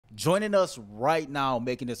Joining us right now,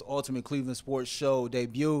 making this Ultimate Cleveland Sports Show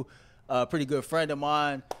debut, a pretty good friend of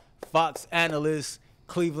mine, Fox analyst,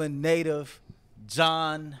 Cleveland native,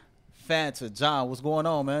 John Fanta. John, what's going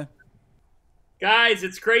on, man? Guys,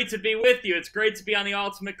 it's great to be with you. It's great to be on the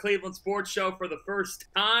Ultimate Cleveland Sports Show for the first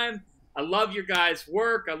time. I love your guys'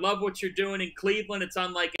 work. I love what you're doing in Cleveland. It's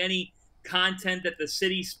unlike any content that the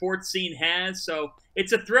city sports scene has. So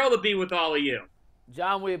it's a thrill to be with all of you.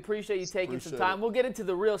 John, we appreciate you taking some time. We'll get into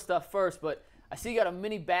the real stuff first, but I see you got a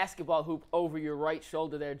mini basketball hoop over your right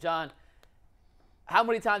shoulder there. John, how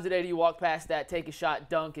many times a day do you walk past that, take a shot,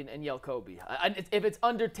 dunk, and yell Kobe? If it's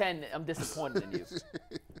under 10, I'm disappointed in you.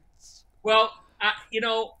 Well,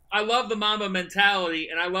 I love the Mamba mentality,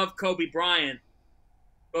 and I love Kobe Bryant.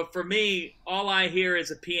 But for me, all I hear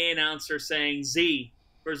is a PA announcer saying Z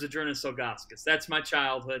for Zydrunas Ilgauskas. That's my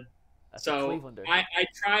childhood. That's so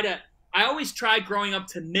I always tried growing up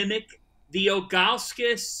to mimic the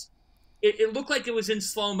Ilgauskas. It looked like it was in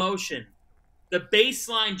slow motion. The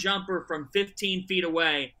baseline jumper from 15 feet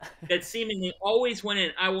away that seemingly always went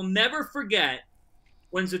in. I will never forget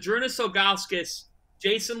when Zydrunas Ilgauskas,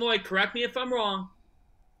 Jason Lloyd, correct me if I'm wrong,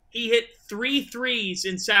 he hit 3 threes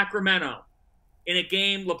in Sacramento in a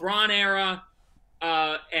game, LeBron era,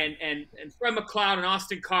 and Fred McLeod and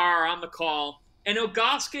Austin Carr are on the call. And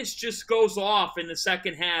Ilgauskas just goes off in the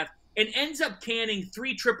second half and ends up canning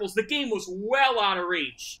 3 triples. The game was well out of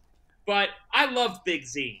reach. But I loved Big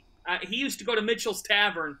Z. He used to go to Mitchell's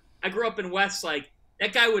Tavern. I grew up in Westlake.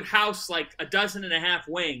 That guy would house like 12.5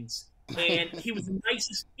 wings. And he was the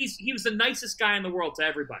nicest. He was the nicest guy in the world to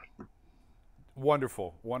everybody.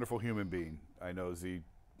 Wonderful, wonderful human being. I know Z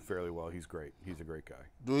fairly well. He's great. He's a great guy.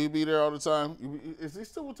 Do he be there all the time? Is he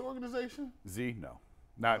still with the organization? Z, no,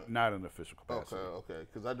 not in an official capacity. Okay.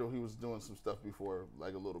 Because I know he was doing some stuff before,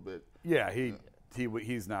 like a little bit. Yeah,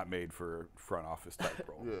 he's not made for front office type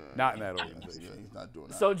role. Yeah. Not in that organization. Yeah, he's not doing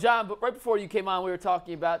that. So, John, but right before you came on, we were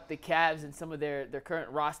talking about the Cavs and some of their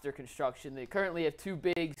current roster construction. They currently have 2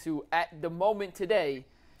 bigs who, at the moment today,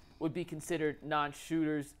 would be considered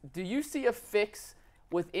non-shooters. Do you see a fix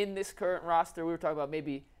within this current roster? We were talking about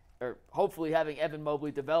maybe, or hopefully having Evan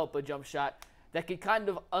Mobley develop a jump shot that could kind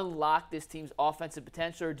of unlock this team's offensive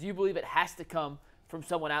potential, or do you believe it has to come from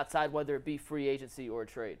someone outside, whether it be free agency or a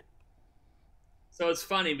trade? So it's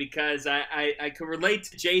funny because I could relate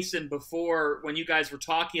to Jason before when you guys were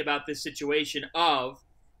talking about this situation of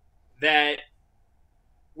that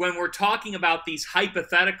when we're talking about these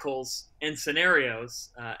hypotheticals and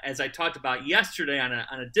scenarios, as I talked about yesterday on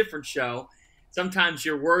a different show, sometimes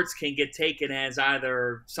your words can get taken as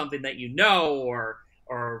either something that you know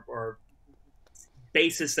or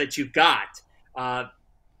basis that you've got.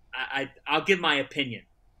 I'll give my opinion.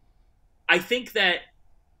 I think that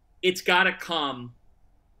it's got to come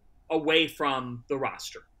away from the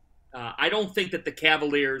roster. I don't think that the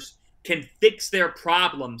Cavaliers can fix their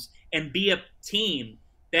problems and be a team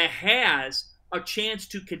that has a chance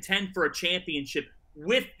to contend for a championship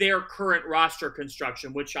with their current roster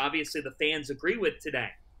construction, which obviously the fans agree with today.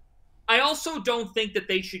 I also don't think that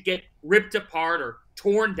they should get ripped apart or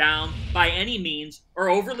torn down by any means or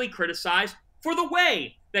overly criticized for the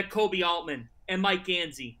way that Kobe Altman and Mike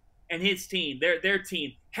Gansey and his team, their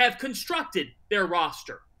team, have constructed their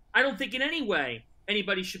roster. I don't think in any way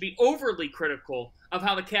anybody should be overly critical of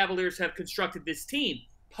how the Cavaliers have constructed this team.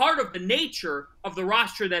 Part of the nature of the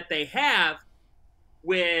roster that they have,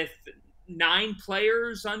 with 9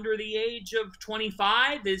 players under the age of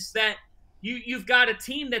 25, is that you've got a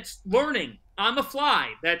team that's learning on the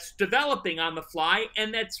fly, that's developing on the fly,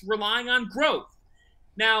 and that's relying on growth.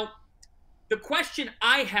 Now, the question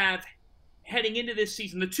I have heading into this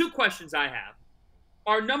season, the 2 questions I have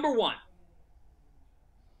are, number 1,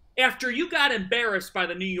 after you got embarrassed by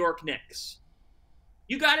the New York Knicks,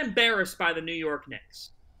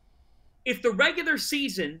 if the regular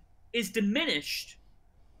season is diminished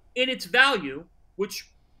in its value, which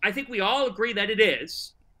I think we all agree that it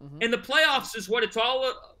is, and the playoffs is what it's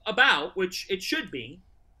all about, which it should be,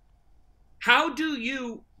 how do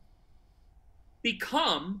you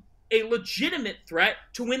become a legitimate threat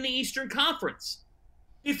to win the Eastern Conference?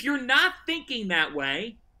 If you're not thinking that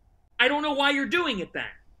way, I don't know why you're doing it then.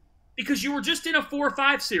 Because you were just in a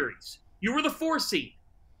 4-5 series. You were the 4 seed.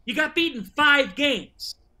 You got beaten 5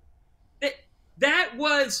 games. That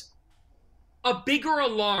was a bigger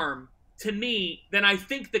alarm to me than I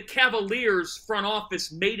think the Cavaliers front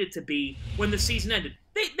office made it to be when the season ended.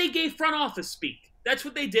 They gave front office speak. That's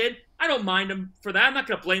what they did. I don't mind them for that. I'm not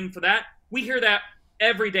going to blame them for that. We hear that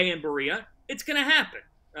every day in Berea. It's going to happen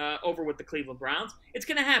over with the Cleveland Browns. It's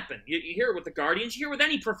going to happen. You hear it with the Guardians. You hear it with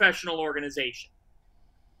any professional organization.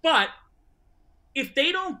 But if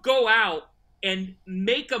they don't go out and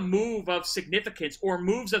make a move of significance or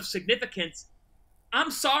moves of significance,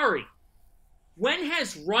 I'm sorry. When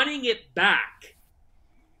has running it back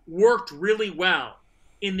worked really well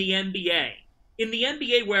in the NBA? In the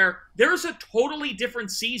NBA, where there's a totally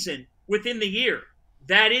different season within the year.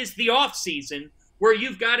 That is the off season, where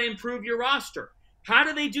you've got to improve your roster. How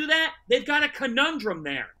do they do that? They've got a conundrum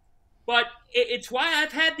there. But it's why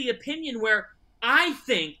I've had the opinion where I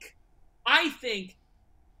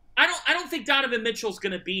don't think Donovan Mitchell's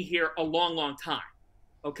going to be here a long, long time.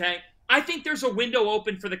 Okay? I think there's a window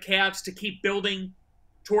open for the Cavs to keep building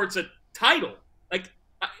towards a title. Like,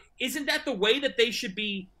 isn't that the way that they should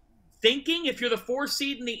be thinking? If you're the 4th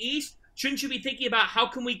seed in the East, shouldn't you be thinking about how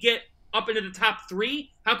can we get up into the top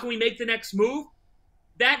 3? How can we make the next move?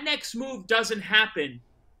 That next move doesn't happen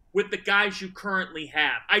with the guys you currently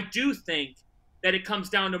have. I do think that it comes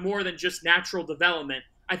down to more than just natural development.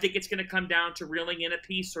 I think it's going to come down to reeling in a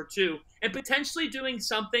piece or two and potentially doing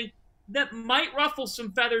something that might ruffle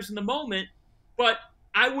some feathers in the moment, but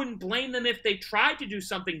I wouldn't blame them if they tried to do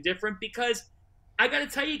something different, because I got to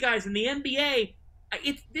tell you guys, in the NBA,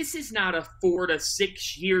 this is not a 4 to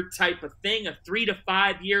 6 year type of thing, a 3 to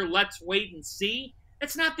 5 year let's wait and see.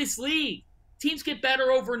 That's not this league. Teams get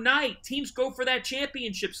better overnight. Teams go for that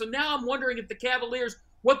championship. So now I'm wondering if the Cavaliers,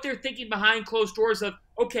 what they're thinking behind closed doors of,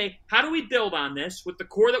 okay, how do we build on this with the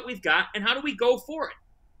core that we've got, and how do we go for it?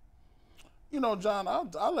 You know, John,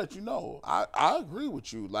 I'll let you know. I agree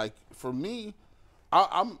with you. Like, for me,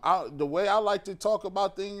 the way I like to talk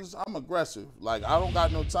about things, I'm aggressive. Like, I don't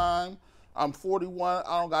got no time. I'm 41.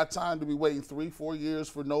 I don't got time to be waiting 3-4 years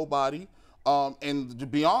for nobody. And to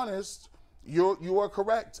be honest, you are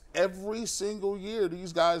correct. Every single year,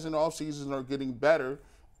 these guys in the offseason are getting better,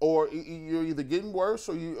 or you're either getting worse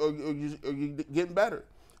or you're getting better.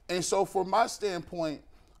 And so from my standpoint,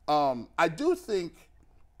 I do think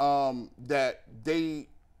that they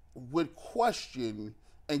would question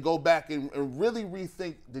and go back and really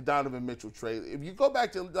rethink the Donovan Mitchell trade. If you go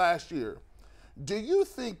back to last year, do you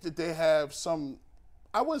think that they have some,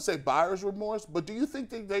 I wouldn't say buyer's remorse, but do you think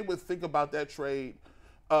that they would think about that trade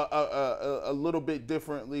a little bit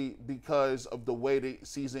differently because of the way the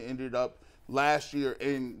season ended up last year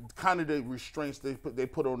and kind of the restraints they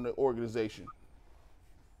put on the organization?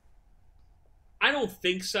 I don't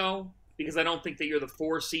think so, because I don't think that you're the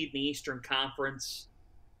 4 seed in the Eastern Conference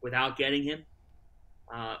without getting him.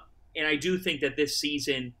 And I do think that this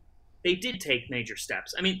season they did take major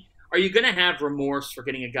steps. I mean, are you going to have remorse for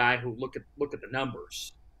getting a guy who look at the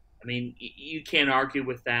numbers? I mean, you can't argue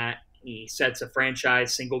with that. He sets a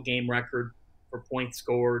franchise single game record for points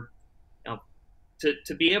scored. Now,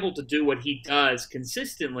 to be able to do what he does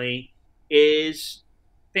consistently is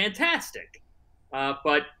fantastic.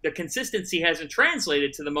 But the consistency hasn't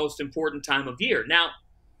translated to the most important time of year. Now,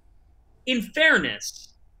 in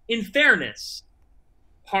fairness,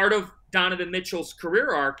 part of Donovan Mitchell's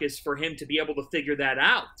career arc is for him to be able to figure that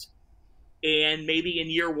out. And maybe in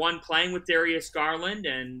year 1, playing with Darius Garland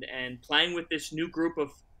and playing with this new group of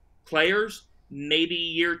players, maybe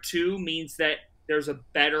year 2 means that there's a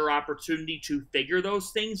better opportunity to figure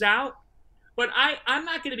those things out. But I'm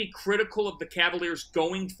not going to be critical of the Cavaliers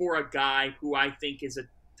going for a guy who I think is a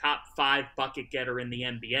top 5 bucket getter in the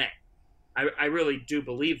NBA. I really do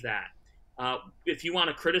believe that. If you want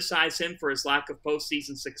to criticize him for his lack of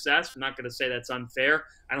postseason success, I'm not going to say that's unfair.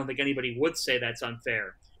 I don't think anybody would say that's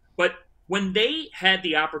unfair. But when they had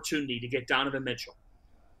the opportunity to get Donovan Mitchell,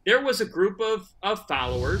 there was a group of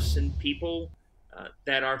followers and people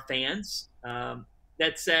that are fans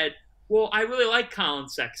that said, well, I really like Colin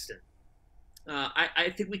Sexton.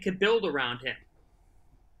 I think we could build around him,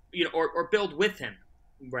 or build with him,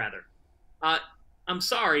 rather. I'm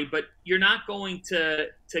sorry, but you're not going to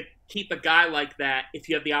keep a guy like that if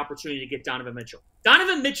you have the opportunity to get Donovan Mitchell.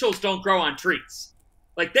 Donovan Mitchells don't grow on trees.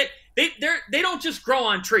 Like they don't just grow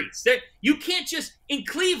on trees. You can't just, in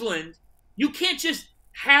Cleveland, you can't just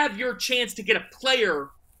have your chance to get a player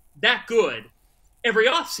that good every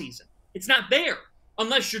offseason. It's not there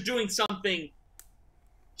unless you're doing something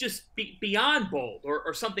just beyond bold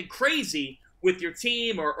or something crazy with your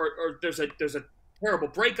team or there's a terrible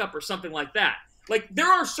breakup or something like that. Like, there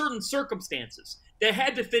are certain circumstances that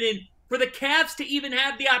had to fit in for the Cavs to even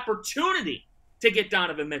have the opportunity to get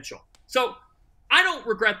Donovan Mitchell. So I don't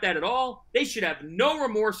regret that at all. They should have no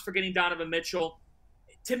remorse for getting Donovan Mitchell.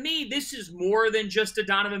 To me, this is more than just a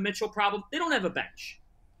Donovan Mitchell problem. They don't have a bench.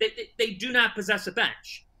 They do not possess a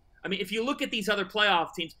bench. I mean, if you look at these other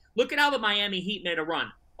playoff teams, look at how the Miami Heat made a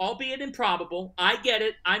run. Albeit improbable. I get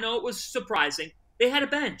it. I know it was surprising. They had a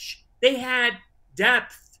bench. They had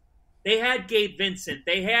depth. They had Gabe Vincent.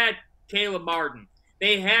 They had Caleb Martin.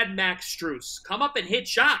 They had Max Strus come up and hit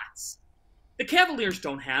shots. The Cavaliers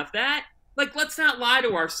don't have that. Like, let's not lie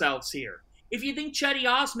to ourselves here. If you think Chetty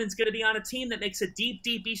Osman's going to be on a team that makes a deep,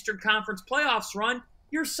 deep Eastern Conference playoffs run,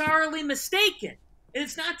 you're sorely mistaken. And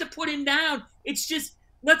it's not to put him down. It's just,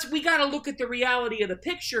 we got to look at the reality of the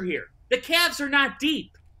picture here. The Cavs are not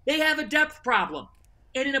deep. They have a depth problem.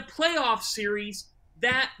 And in a playoff series,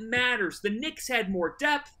 that matters. The Knicks had more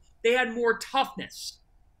depth. They had more toughness.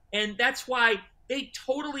 And that's why they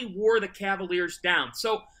totally wore the Cavaliers down.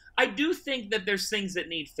 So I do think that there's things that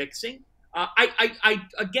need fixing.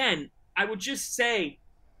 I would just say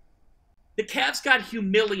the Cavs got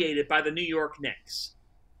humiliated by the New York Knicks.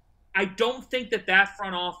 I don't think that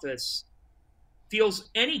front office feels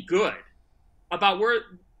any good about where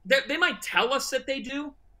they might tell us that they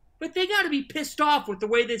do, but they got to be pissed off with the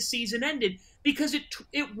way this season ended because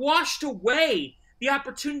it washed away the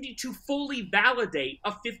opportunity to fully validate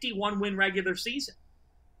a 51-win regular season.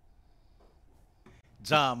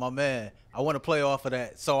 John, my man, I want to play off of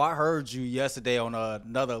that. So I heard you yesterday on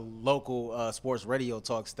another local sports radio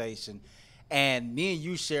talk station, and me and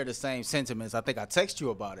you share the same sentiments. I think I text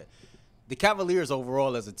you about it. The Cavaliers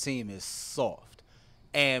overall as a team is soft.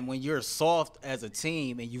 And when you're soft as a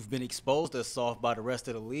team and you've been exposed as soft by the rest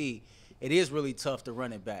of the league, it is really tough to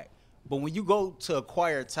run it back. But when you go to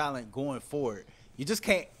acquire talent going forward, you just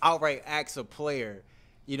can't outright ask a player,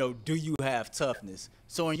 do you have toughness?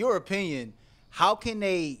 So in your opinion, how can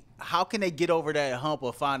they get over that hump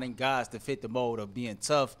of finding guys to fit the mold of being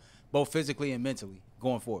tough, both physically and mentally,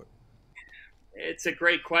 going forward? It's a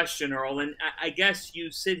great question, Earl. And I guess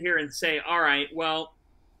you sit here and say, all right, well,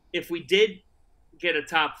 if we did get a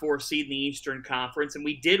top 4 seed in the Eastern Conference and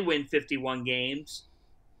we did win 51 games,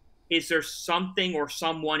 is there something or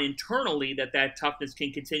someone internally that toughness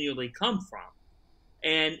can continually come from?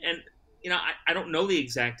 And I don't know the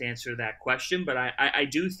exact answer to that question, but I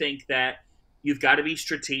do think that you've got to be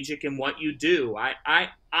strategic in what you do. I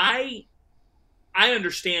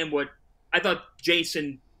understand what I thought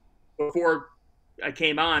Jason, before I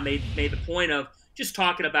came on, made the point of just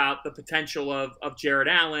talking about the potential of Jared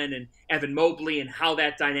Allen and Evan Mobley and how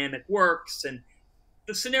that dynamic works and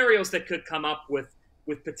the scenarios that could come up with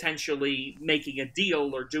potentially making a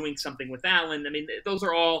deal or doing something with Allen. I mean, those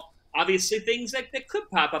are all obviously things that could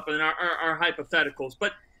pop up in our hypotheticals.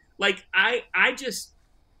 But,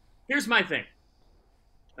 here's my thing.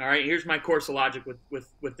 All right, here's my course of logic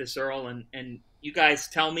with this, Earl, and you guys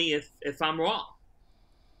tell me if I'm wrong.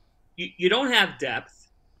 You don't have depth.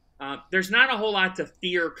 There's not a whole lot to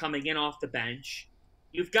fear coming in off the bench.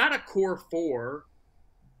 You've got a core 4,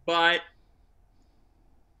 but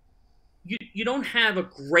you don't have a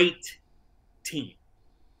great team.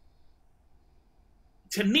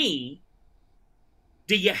 To me,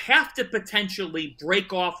 do you have to potentially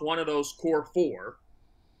break off one of those core 4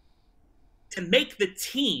 to make the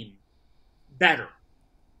team better?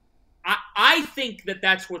 I think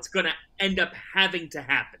that's what's going to end up having to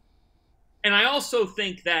happen. And I also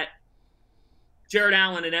think that Jared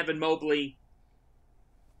Allen and Evan Mobley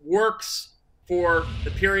works for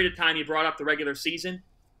the period of time you brought up, the regular season.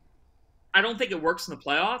 I don't think it works in the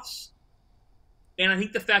playoffs. And I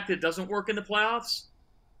think the fact that it doesn't work in the playoffs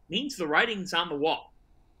means the writing's on the wall.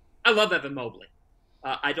 I love Evan Mobley.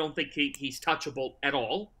 I don't think he's touchable at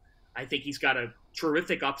all. I think he's got a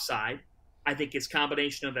terrific upside. I think his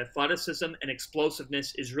combination of athleticism and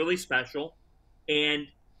explosiveness is really special. And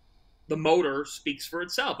the motor speaks for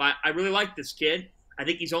itself. I really like this kid. I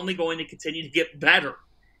think he's only going to continue to get better.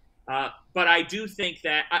 But I do think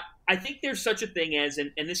that I think there's such a thing as,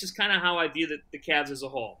 and this is kind of how I view the Cavs as a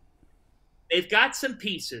whole. They've got some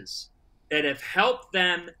pieces that have helped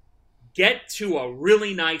them get to a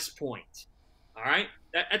really nice point. All right?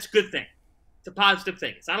 That's a good thing. It's a positive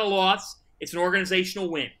thing. It's not a loss. It's an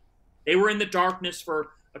organizational win. They were in the darkness for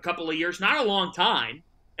a couple of years, not a long time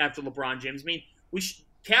after LeBron James. I mean,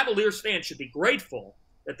 Cavaliers fans should be grateful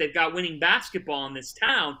that they've got winning basketball in this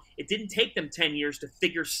town. It didn't take them 10 years to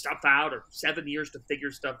figure stuff out or 7 years to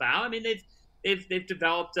figure stuff out. I mean, they've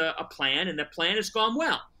developed a plan, and the plan has gone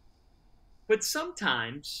well. But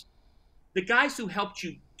sometimes the guys who helped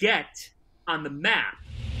you get on the map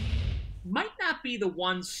might not be the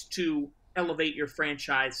ones to elevate your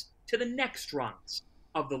franchise to the next rungs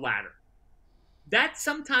of the ladder. That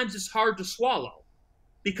sometimes is hard to swallow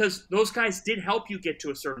because those guys did help you get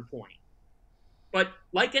to a certain point. But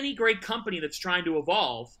like any great company that's trying to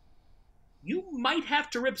evolve, you might have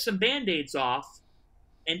to rip some Band-Aids off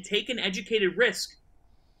and take an educated risk.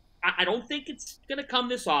 I don't think it's going to come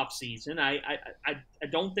this offseason. I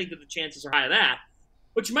don't think that the chances are high of that.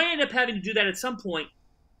 But you might end up having to do that at some point,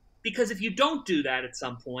 because if you don't do that at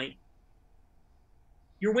some point,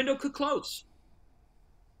 your window could close.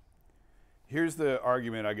 Here's the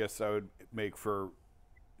argument I guess I would make for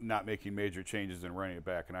not making major changes and running it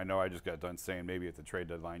back. And I know I just got done saying maybe at the trade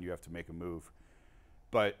deadline you have to make a move.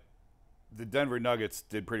 But the Denver Nuggets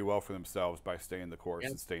did pretty well for themselves by staying the course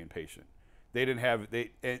and staying patient. They didn't have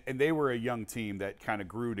and they were a young team that kind of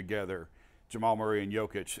grew together, Jamal Murray and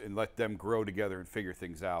Jokic, and let them grow together and figure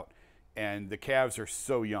things out. And the Cavs are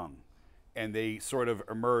so young, and they sort of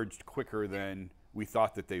emerged quicker than we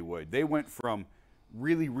thought that they would. They went from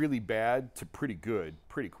really, really bad to pretty good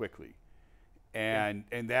pretty quickly. And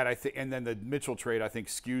that I think, and then the Mitchell trade I think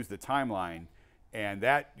skews the timeline, and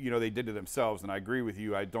that they did to themselves. And I agree with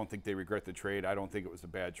you. I don't think they regret the trade. I don't think it was a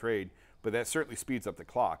bad trade, but that certainly speeds up the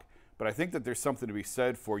clock. But I think that there's something to be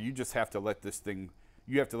said for you just have to let this thing,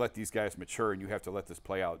 you have to let these guys mature, and you have to let this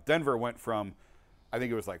play out. Denver went from, I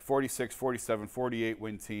think it was like 46, 47, 48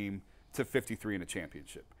 win team to 53 in a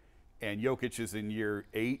championship. And Jokic is in year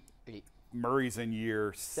 8. Murray's in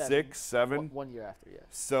year 6, 7. 1 year after, yeah.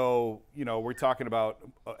 So, we're talking about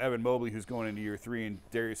Evan Mobley who's going into year 3 and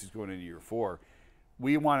Darius who's going into year 4.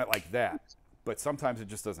 We want it like that. But sometimes it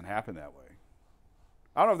just doesn't happen that way.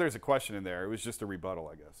 I don't know if there's a question in there. It was just a rebuttal,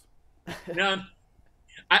 I guess. No,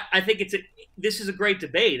 I think this is a great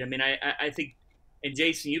debate. I mean, I think, and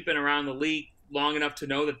Jason, you've been around the league long enough to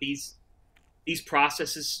know that these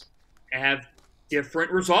processes have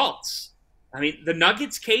different results. I mean, the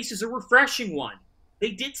Nuggets case is a refreshing one.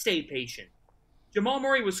 They did stay patient. Jamal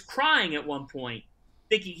Murray was crying at one point,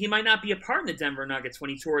 thinking he might not be a part in the Denver Nuggets when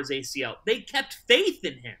he tore his ACL. They kept faith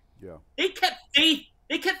in him. Yeah. They kept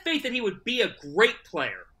faith that he would be a great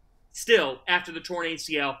player still after the torn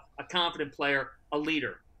ACL, a confident player, a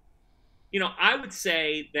leader. I would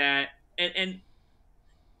say that, and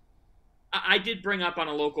I did bring up on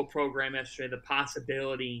a local program yesterday the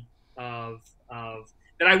possibility of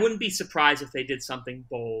that I wouldn't be surprised if they did something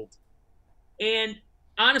bold. And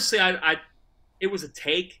honestly, it was a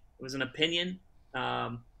take. It was an opinion.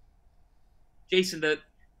 Jason, the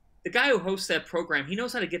guy who hosts that program, he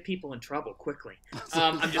knows how to get people in trouble quickly.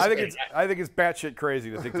 I think it's batshit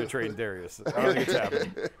crazy to think they're trading Darius. I don't think it's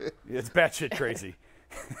happening. It's batshit crazy.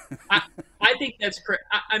 I think that's correct.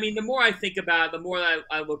 I mean, the more I think about it, the more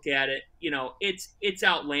I look at it, it's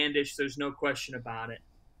outlandish. There's no question about it.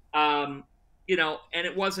 And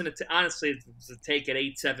it wasn't honestly, it was a take at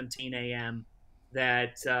 8:17 a.m.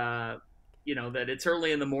 that that it's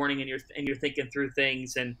early in the morning and you're thinking through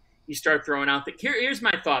things and you start throwing out here's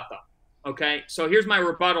my thought though. Okay, so here's my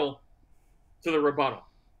rebuttal to the rebuttal.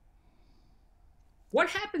 What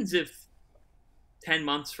happens if 10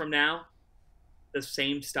 months from now the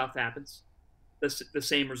same stuff happens? The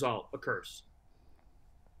same result occurs?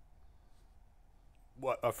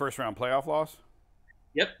 What, a first-round playoff loss?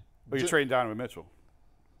 Yep. But you're trading Donovan Mitchell.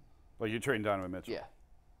 Yeah.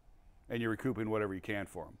 And you're recouping whatever you can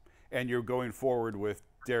for him. And you're going forward with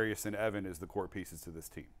Darius and Evan as the core pieces to this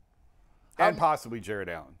team. And possibly Jared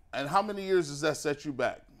Allen. And how many years does that set you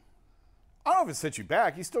back? I don't know if it sets you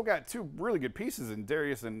back. You still got 2 really good pieces in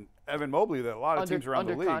Darius and Evan Mobley that a lot of teams around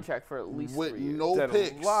the league. Under contract for at least with 3 years. no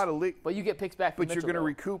picks. A lot of league. But you get picks back from But Mitchell, you're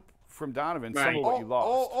going to though. recoup from Donovan Right. some of what you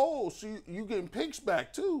lost. So you getting picks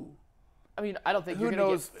back too? I mean, I don't think you're going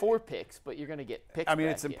to get 4 picks, but you're going to get picks back. I mean,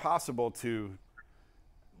 it's impossible to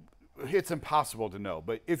know.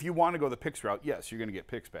 But if you want to go the picks route, yes, you're going to get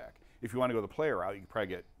picks back. If you want to go the player route, you can probably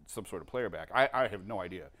get some sort of player back. I have no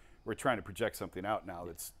idea. We're trying to project something out now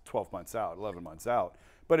that's 12 months out, 11 months out.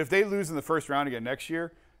 But if they lose in the first round again next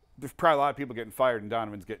year, there's probably a lot of people getting fired and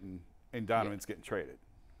Donovan's getting traded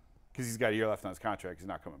because he's got a year left on his contract. He's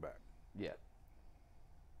not coming back. Yeah.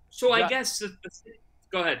 So I guess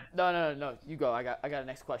go ahead. No. You go. I got a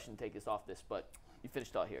next question to take us off this, but you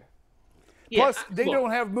finished all here. Plus, they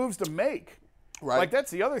don't have moves to make. Right. Like,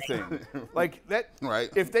 that's the other thing. Like, that. Right.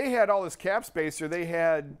 If they had all this cap space or they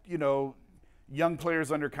had, young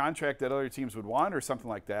players under contract that other teams would want or something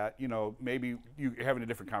like that, maybe you're having a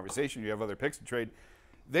different conversation. You have other picks to trade.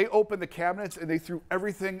 They opened the cabinets and they threw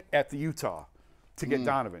everything at the Utah to get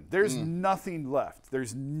Donovan. There's nothing left.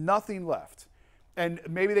 And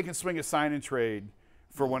maybe they can swing a sign and trade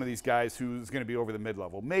for one of these guys who's going to be over the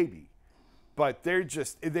mid-level. Maybe. But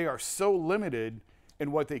they are so limited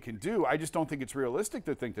in what they can do. I just don't think it's realistic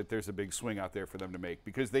to think that there's a big swing out there for them to make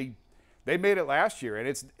because they made it last year,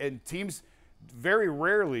 and teams very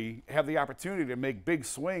rarely have the opportunity to make big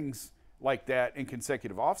swings like that in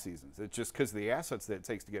consecutive off seasons. It's just because of the assets that it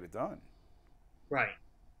takes to get it done. Right.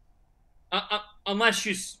 Unless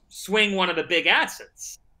you swing one of the big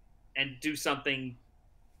assets and do something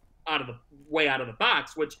way out of the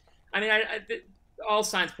box, which I mean, all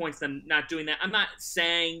signs points to them not doing that. I'm not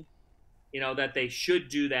saying that they should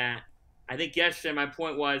do that. I think yesterday my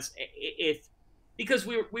point was because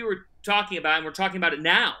we were talking about it, and we're talking about it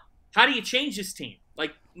now. How do you change this team?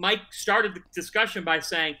 Like Mike started the discussion by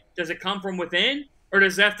saying, does it come from within or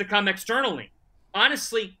does it have to come externally?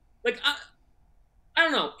 Honestly, I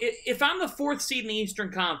don't know. If I'm the 4th seed in the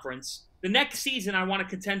Eastern Conference, the next season I want to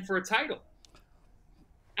contend for a title.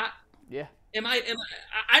 Yeah.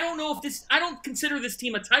 I don't know if this – I don't consider this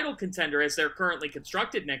team a title contender as they're currently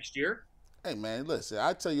constructed next year. Hey, man, listen,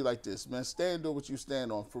 I tell you like this, man. Stand on what you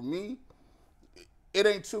stand on. For me, it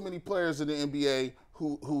ain't too many players in the NBA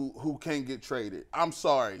who can't get traded. I'm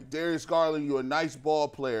sorry. Darius Garland, you're a nice ball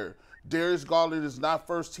player. Darius Garland is not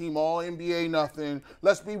first team all NBA nothing.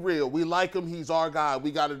 Let's be real. We like him. He's our guy. We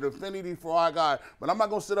got an affinity for our guy. But I'm not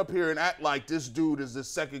going to sit up here and act like this dude is the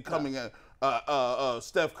second coming of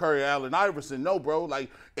Steph Curry, Allen Iverson. No, bro. Like,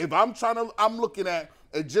 if I'm looking at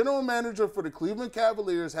a general manager for the Cleveland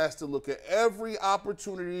Cavaliers has to look at every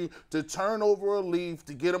opportunity to turn over a leaf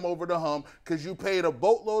to get him over the hump because you paid a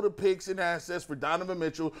boatload of picks and assets for Donovan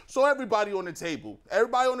Mitchell. So everybody on the table.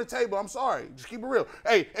 I'm sorry. Just keep it real.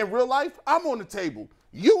 Hey, in real life, I'm on the table.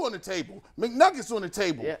 You on the table. McNuggets on the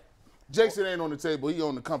table. Yeah. Jason ain't on the table. He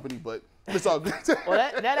on the company, but it's all good.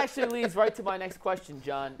 Well, that actually leads right to my next question,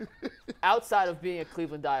 John. Outside of being a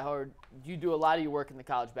Cleveland diehard, you do a lot of your work in the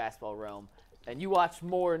college basketball realm. And you watch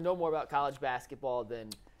more and know more about college basketball than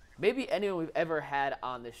maybe anyone we've ever had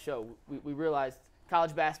on this show. We realized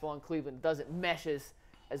college basketball in Cleveland doesn't mesh as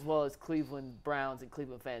well as Cleveland Browns and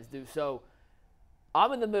Cleveland fans do. So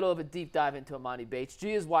I'm in the middle of a deep dive into Emoni Bates.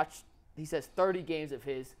 G has watched, he says, 30 games of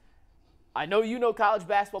his. I know you know college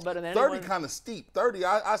basketball better than anyone. 30 kind of steep. 30,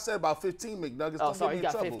 I said about 15 McNuggets. Oh, sorry, you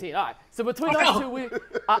got 15. All right. So between us two,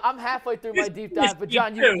 I'm halfway through my deep dive. But,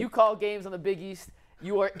 John, you call games on the Big East.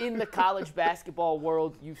 You are in the college basketball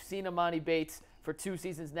world. You've seen Emoni Bates for 2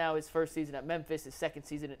 seasons now, his first season at Memphis, his second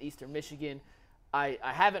season at Eastern Michigan. I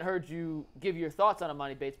haven't heard you give your thoughts on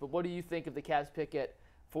Emoni Bates, but what do you think of the Cavs pick at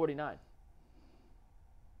 49?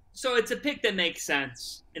 So it's a pick that makes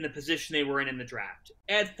sense in the position they were in the draft.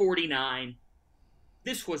 At 49,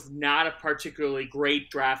 this was not a particularly great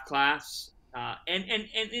draft class. And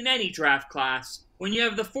in any draft class, when you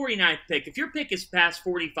have the 49th pick, if your pick is past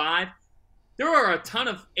 45, there are a ton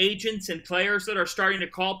of agents and players that are starting to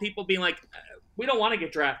call people being like, we don't want to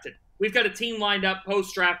get drafted. We've got a team lined up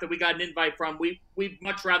post-draft that we got an invite from. We'd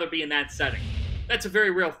much rather be in that setting. That's a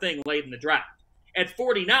very real thing late in the draft. At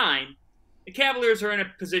 49, the Cavaliers are in a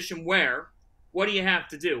position where, what do you have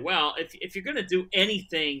to do? Well, if you're going to do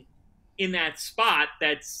anything in that spot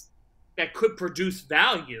that could produce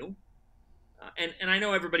value, and I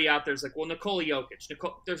know everybody out there is like, well, Nikola Jokic,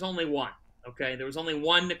 there's only one. Okay, there was only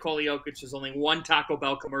one Nikola Jokic. There's only one Taco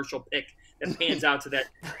Bell commercial pick that pans out to that.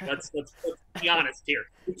 Let's be honest here.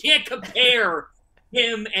 You can't compare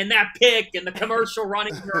him and that pick and the commercial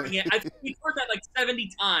running during it. We've heard that like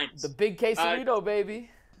 70 times. The big quesarito, baby.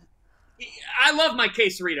 I love my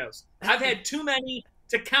quesaritos. I've had too many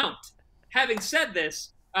to count. Having said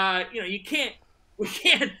this, we can't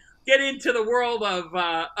get into the world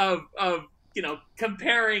of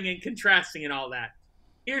comparing and contrasting and all that.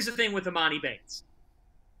 Here's the thing with Emoni Bates.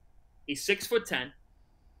 He's 6'10".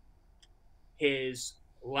 His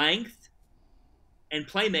length and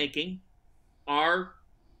playmaking are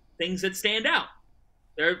things that stand out.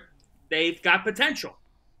 They've got potential.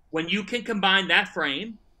 When you can combine that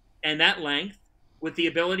frame and that length with the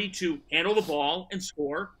ability to handle the ball and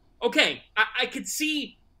score, okay, I could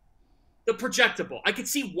see the projectable. I could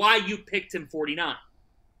see why you picked him 49.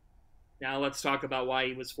 Now let's talk about why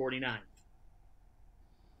he was 49.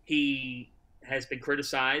 He has been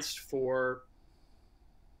criticized for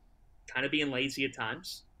kind of being lazy at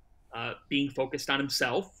times, being focused on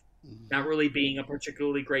himself, not really being a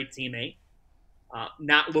particularly great teammate,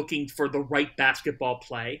 not looking for the right basketball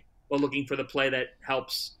play, but looking for the play that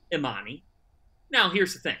helps Emoni. Now,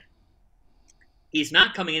 here's the thing. He's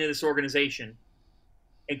not coming into this organization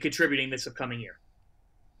and contributing this upcoming year.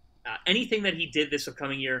 Anything that he did this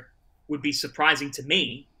upcoming year would be surprising to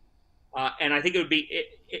me. And I think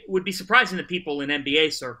it would be surprising to people in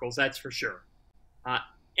NBA circles, that's for sure.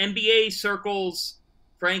 NBA circles,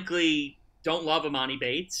 frankly, don't love Emoni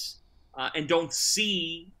Bates and don't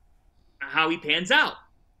see how he pans out.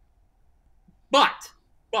 But,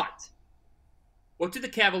 what do the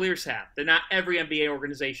Cavaliers have that not every NBA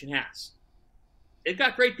organization has? They've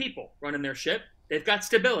got great people running their ship. They've got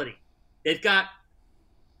stability. They've got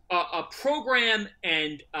a program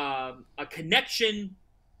and a connection.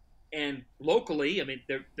 And locally, I mean,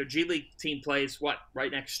 their G League team plays,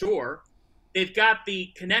 right next door. They've got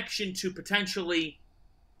the connection to potentially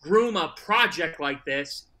groom a project like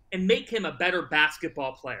this and make him a better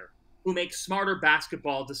basketball player who makes smarter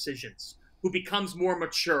basketball decisions, who becomes more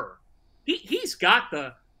mature. He's got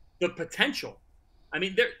the potential. I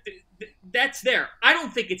mean, that's there. I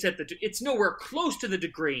don't think it's nowhere close to the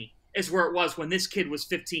degree as where it was when this kid was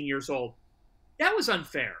 15 years old. That was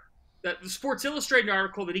unfair. The Sports Illustrated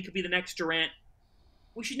article that he could be the next Durant,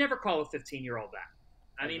 we should never call a 15-year-old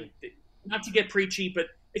that. I mean, not to get preachy, but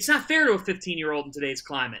it's not fair to a 15-year-old in today's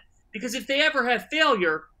climate. Because if they ever have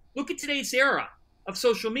failure, look at today's era of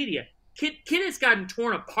social media. Kid has gotten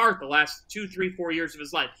torn apart the last 2, 3, 4 years of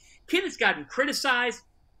his life. Kid has gotten criticized.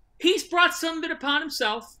 He's brought some of it upon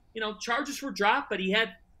himself. You know, charges were dropped, but he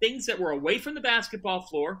had things that were away from the basketball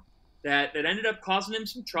floor that ended up causing him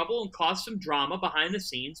some trouble and caused some drama behind the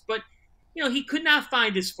scenes. But, you know, he could not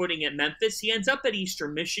find his footing at Memphis. He ends up at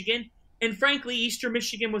Eastern Michigan. And frankly, Eastern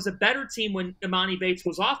Michigan was a better team when Imani Bates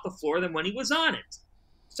was off the floor than when he was on it.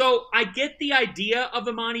 So I get the idea of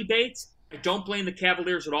Imani Bates. I don't blame the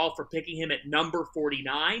Cavaliers at all for picking him at number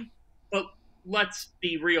 49. But let's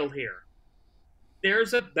be real here.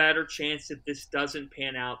 There's a better chance that this doesn't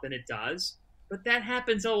pan out than it does. But that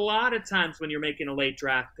happens a lot of times when you're making a late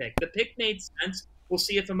draft pick. The pick made sense. We'll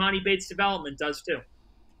see if Imani Bates' development does too.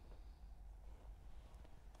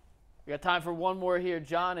 We got time for one more here,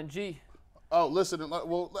 John and G. Oh, listen.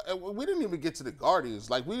 Well, we didn't even get to the Guardians.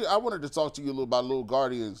 I wanted to talk to you a little about little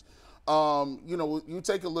Guardians. You know, you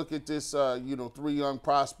take a look at this. You know, 3 young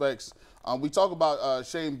prospects. We talk about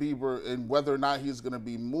Shane Bieber and whether or not he's going to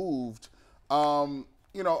be moved.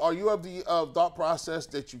 You know, are you of the thought process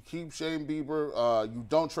that you keep Shane Bieber, you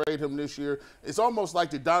don't trade him this year? It's almost like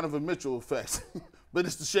the Donovan Mitchell effect, but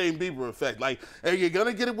it's the Shane Bieber effect. Like, are you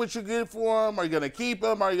gonna get what you get for him? Are you gonna keep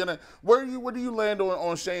him? Are you gonna where do you land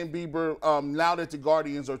on Shane Bieber now that the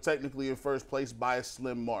Guardians are technically in first place by a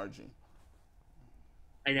slim margin?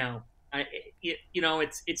 I know. You know,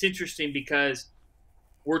 it's interesting because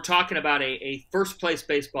we're talking about a first place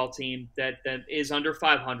baseball team that is under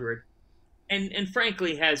 500. And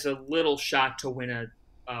frankly has a little shot to win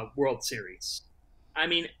a World Series. I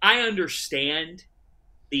mean, I understand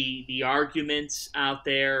the arguments out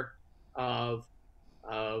there of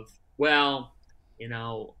well, you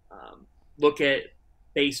know, look at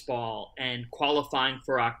baseball and qualifying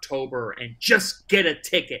for October and just get a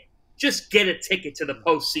ticket. Just get a ticket to the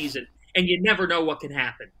postseason, and you never know what can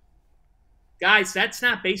happen. Guys, that's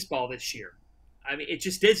not baseball this year. I mean, it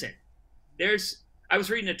just isn't. I was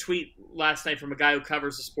reading a tweet last night from a guy who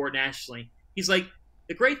covers the sport nationally. He's like,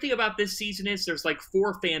 the great thing about this season is there's like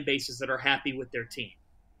 4 fan bases that are happy with their team.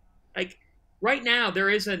 Like right now,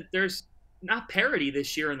 there's not parity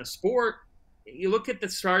this year in the sport. You look at the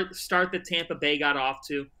start that Tampa Bay got off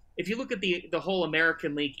to. If you look at the whole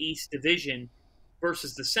American League East division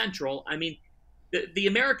versus the Central, I mean, the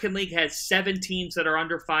American League has 7 teams that are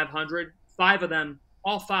under 500. 5 of them,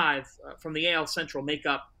 all 5 from the AL Central, make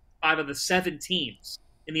up 5 of the 7 teams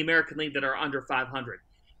in the American League that are under 500.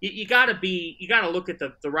 You got to look at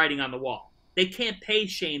the writing on the wall. They can't pay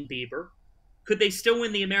Shane Bieber. Could they still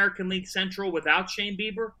win the American League Central without Shane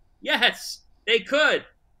Bieber? Yes, they could.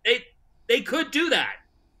 They could do that.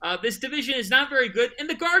 This division is not very good, and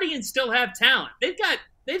the Guardians still have talent. They've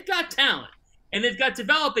got talent, and they've got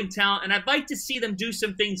developing talent, and I'd like to see them do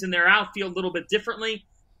some things in their outfield a little bit differently.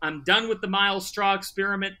 I'm done with the Miles Straw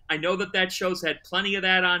experiment. I know that show's had plenty of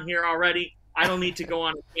that on here already. I don't need to go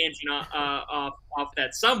on a tangent off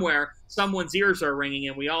that somewhere. Someone's ears are ringing,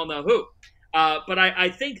 and we all know who. But I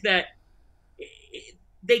think that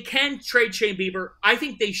they can trade Shane Bieber. I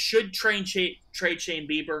think they should trade Shane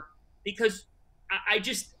Bieber because I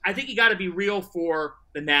think you got to be real for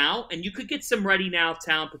the now, and you could get some ready now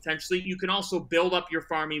talent potentially. You can also build up your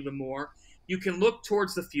farm even more. You can look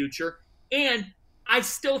towards the future, and I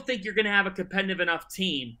still think you're going to have a competitive enough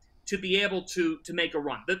team to be able to make a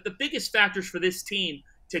run. The biggest factors for this team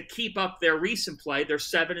to keep up their recent play, they're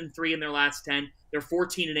 7-3 in their last 10, they're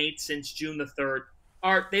 14-8 since June the 3rd,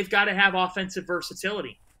 they've got to have offensive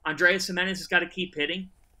versatility. Andreas Jimenez has got to keep hitting.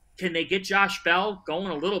 Can they get Josh Bell going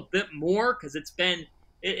a little bit more? Because it's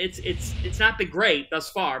not been great thus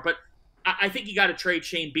far. But I think you got to trade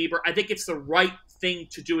Shane Bieber. I think it's the right thing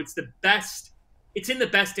to do. It's in the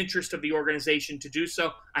best interest of the organization to do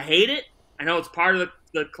so. I hate it. I know it's part of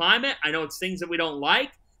the climate. I know it's things that we don't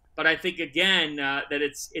like. But I think, again, that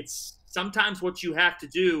it's sometimes what you have to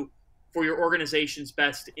do for your organization's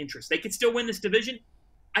best interest. They could still win this division.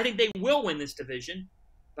 I think they will win this division.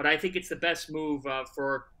 But I think it's the best move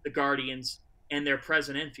for the Guardians and their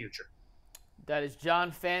present and future. That is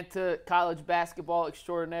John Fanta, college basketball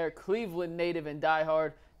extraordinaire, Cleveland native and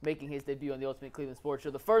diehard, making his debut on the Ultimate Cleveland Sports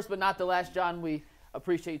Show. The first but not the last, John, we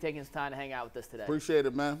Appreciate you taking some time to hang out with us today. Appreciate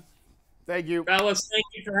it, man. Thank you. Fellas, thank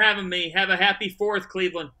you for having me. Have a happy 4th,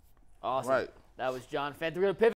 Cleveland. Awesome. Right. That was John Fant. We're going to pivot.